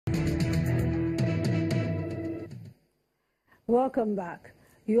Welcome back.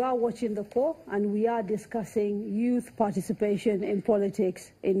 You are watching The Core, and we are discussing youth participation in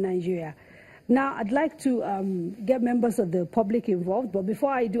politics in Nigeria. Now, I'd like to get members of the public involved, but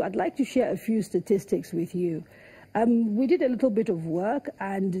before I do, I'd like to share a few statistics with you. We did a little bit of work,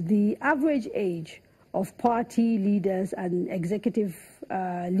 and the average age of party leaders and executive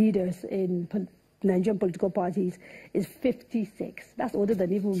leaders in Nigerian political parties is 56. That's older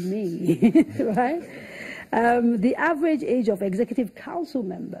than even me, right? The average age of executive council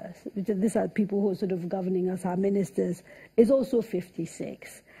members, which these are people who are sort of governing us, our ministers, is also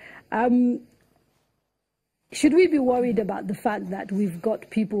 56. Should we be worried about the fact that we've got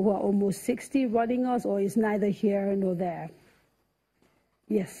people who are almost 60 running us, or is neither here nor there?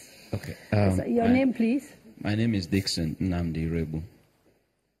 Yes. Okay. Your name, please. My name is Dixon Nnamdi Rebu.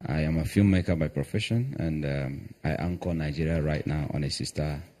 I am a filmmaker by profession, and I anchor Nigeria right now on a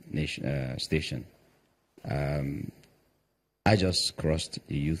sister station. I just crossed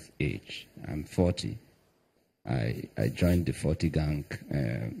the youth age. I'm 40. I joined the 40 gang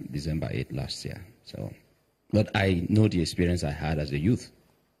December 8 last year. But I know the experience I had as a youth.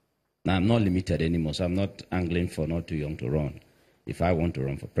 Now, I'm not limited anymore, so I'm not angling for not too young to run. If I want to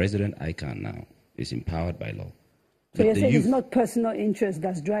run for president, I can now. It's empowered by law. So you're saying it's not personal interest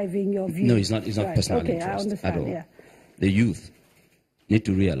that's driving your view? No, it's not right. Personal interest I understand, at all. Yeah. The youth need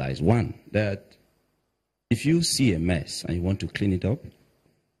to realize, one, that if you see a mess and you want to clean it up,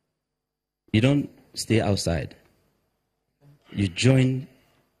 you don't stay outside. You join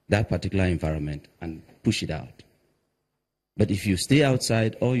that particular environment and push it out. But if you stay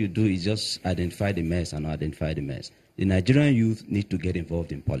outside, all you do is just identify the mess and identify the mess. The Nigerian youth need to get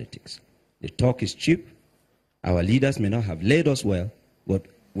involved in politics. The talk is cheap. Our leaders may not have led us well, but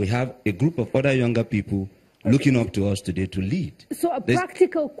we have a group of other younger people looking up to us today to lead. So a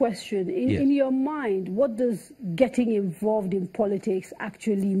practical question. In your mind, what does getting involved in politics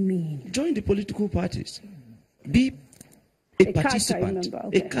actually mean? Join the political parties. Be a participant,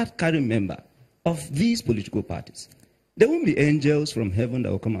 a card-carrying member of these political parties. There won't be angels from heaven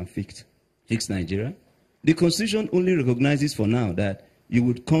that will come and fix Nigeria. The Constitution only recognizes for now that you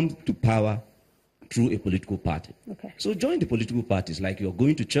would come to power through a political party. Okay. So join the political parties like you're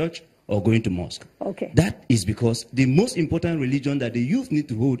going to church or going to mosque. Okay. That is because the most important religion that the youth need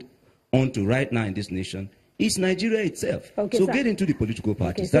to hold on to right now in this nation is Nigeria itself. Okay, so get into the political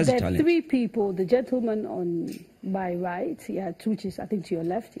parties. Okay, so that's the challenge. There are 3 people, the gentleman on my right, which is I think to your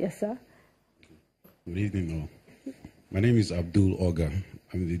left. Yes, sir. Good evening all. My name is Abdul Oga.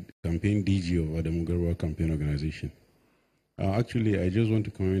 I'm the campaign DG of Adamugarwa Campaign Organization. Actually, I just want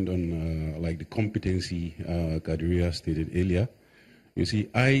to comment on like the competency Kadiria stated earlier. You see,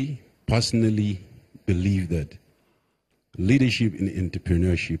 I personally believe that leadership in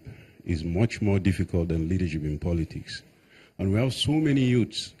entrepreneurship is much more difficult than leadership in politics. And we have so many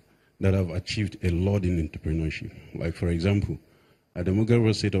youths that have achieved a lot in entrepreneurship. Like, for example,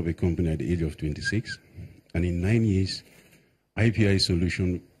 Adamugarwa set up a company at the age of 26, and in 9 years, IPI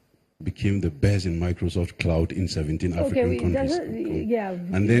solution became the best in Microsoft Cloud in 17 African countries.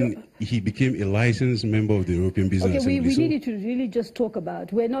 And then he became a licensed member of the European Business Assembly. We needed to really just talk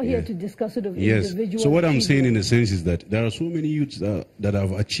about, we're not here to discuss sort of individual. So what I'm saying in a sense is that there are so many youths that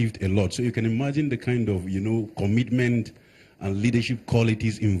have achieved a lot. So you can imagine the kind of, commitment and leadership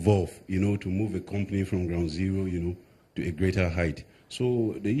qualities involved, to move a company from ground zero, to a greater height.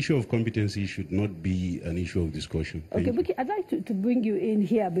 So the issue of competency should not be an issue of discussion. Okay, Buki, I'd like to bring you in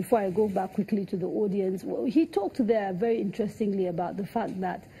here before I go back quickly to the audience. Well, he talked there very interestingly about the fact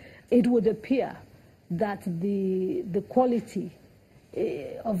that it would appear that the quality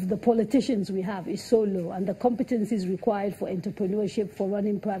of the politicians we have is so low, and the competencies required for entrepreneurship, for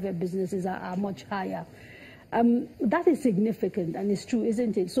running private businesses are much higher. That is significant, and it's true,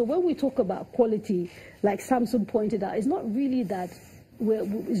 isn't it? So when we talk about quality, like Samson pointed out, it's not really that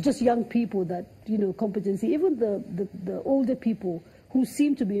it's just young people that, competency. Even the older people who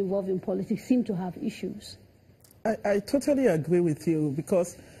seem to be involved in politics seem to have issues. I totally agree with you,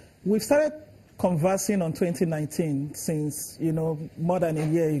 because we've started conversing on 2019 since, more than a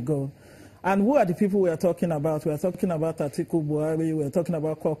year ago. And who are the people we are talking about? We are talking about Atiku Buhari, we are talking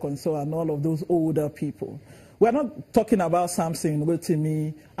about Kokonso and all of those older people. We are not talking about Samson,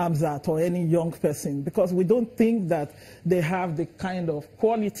 Rotimi, Amzat, or any young person, because we don't think that they have the kind of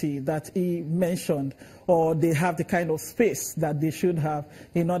quality that he mentioned, or they have the kind of space that they should have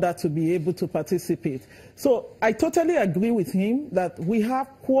in order to be able to participate. So I totally agree with him that we have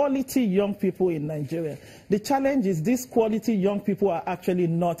quality young people in Nigeria. The challenge is these quality young people are actually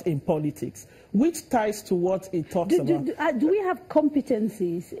not in politics, which ties to what he talks about. Do we have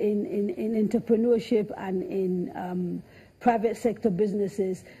competencies in entrepreneurship and in private sector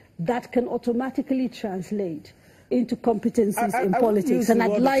businesses that can automatically translate into competencies in politics? And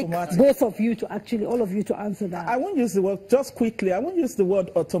I'd like both of you to actually, all of you to answer that. I won't use the word, just quickly, I won't use the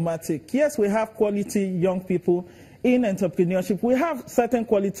word automatic. Yes, we have quality young people in entrepreneurship. We have certain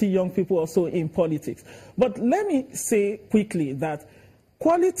quality young people also in politics. But let me say quickly that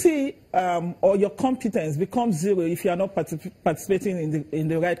quality or your competence becomes zero if you are not participating in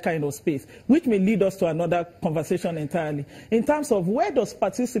the right kind of space, which may lead us to another conversation entirely. In terms of where does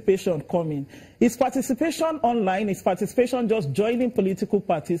participation come in? Is participation online? Is participation just joining political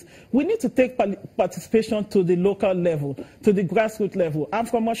parties? We need to take participation to the local level, to the grassroots level. I'm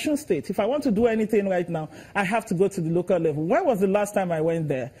from Osun State. If I want to do anything right now, I have to go to the local level. When was the last time I went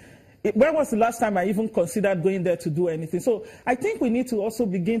there? When was the last time I even considered going there to do anything? So I think we need to also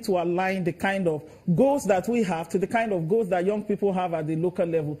begin to align the kind of goals that we have to the kind of goals that young people have at the local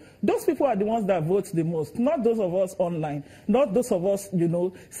level. Those people are the ones that vote the most, not those of us online, not those of us, you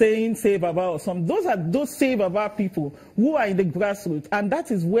know, saying say Baba or something. Those are those say Baba people who are in the grassroots, and that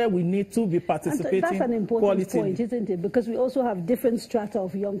is where we need to be participating. And that's an important point, isn't it? Because we also have different strata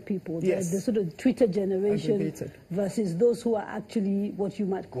of young people. Yes. The sort of Twitter generation versus those who are actually what you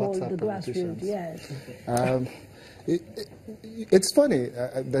might call the grassroots. Yes. It's funny.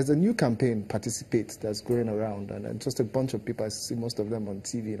 There's a new campaign, Participate, that's going around, and just a bunch of people, I see most of them on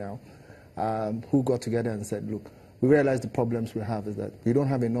TV now, who got together and said, look, we realize the problems we have is that we don't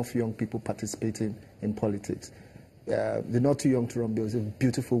have enough young people participating in politics. The Not Too Young to Run bill is a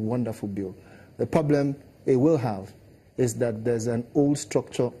beautiful, wonderful bill. The problem it will have is that there's an old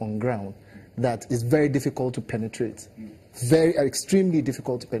structure on ground that is very difficult to penetrate. Extremely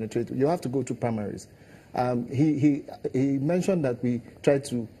difficult to penetrate. You have to go to primaries. He mentioned that we tried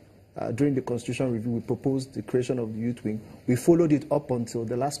to, during the constitutional review, we proposed the creation of the youth wing. We followed it up until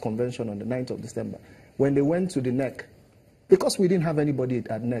the last convention on the 9th of December. When they went to the NEC, because we didn't have anybody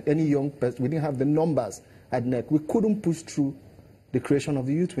at NEC, any young person, we didn't have the numbers at NEC, we couldn't push through the creation of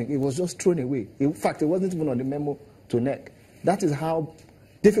the youth wing. It was just thrown away. In fact, it wasn't even on the memo to NEC. That is how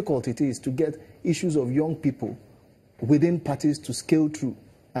difficult it is to get issues of young people within parties to scale through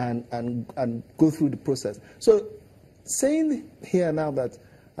and go through the process. So saying here now that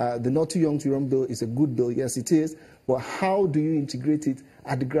the Not Too Young to Run bill is a good bill, yes it is, but how do you integrate it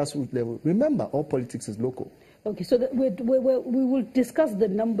at the grassroots level? Remember, all politics is local. Okay, so we will discuss the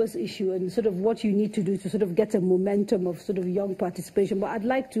numbers issue and sort of what you need to do to sort of get a momentum of sort of young participation. But I'd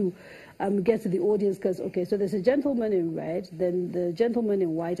like to get to the audience because, okay, so there's a gentleman in red, then the gentleman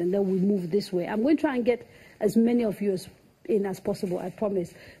in white, and then we move this way. I'm going to try and get as many of you in as possible, I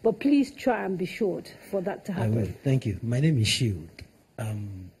promise. But please try and be short for that to happen. I will. Thank you. My name is Shield.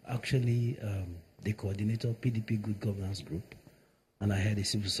 Actually the coordinator of PDP Good Governance Group, and I had a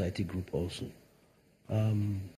civil society group also.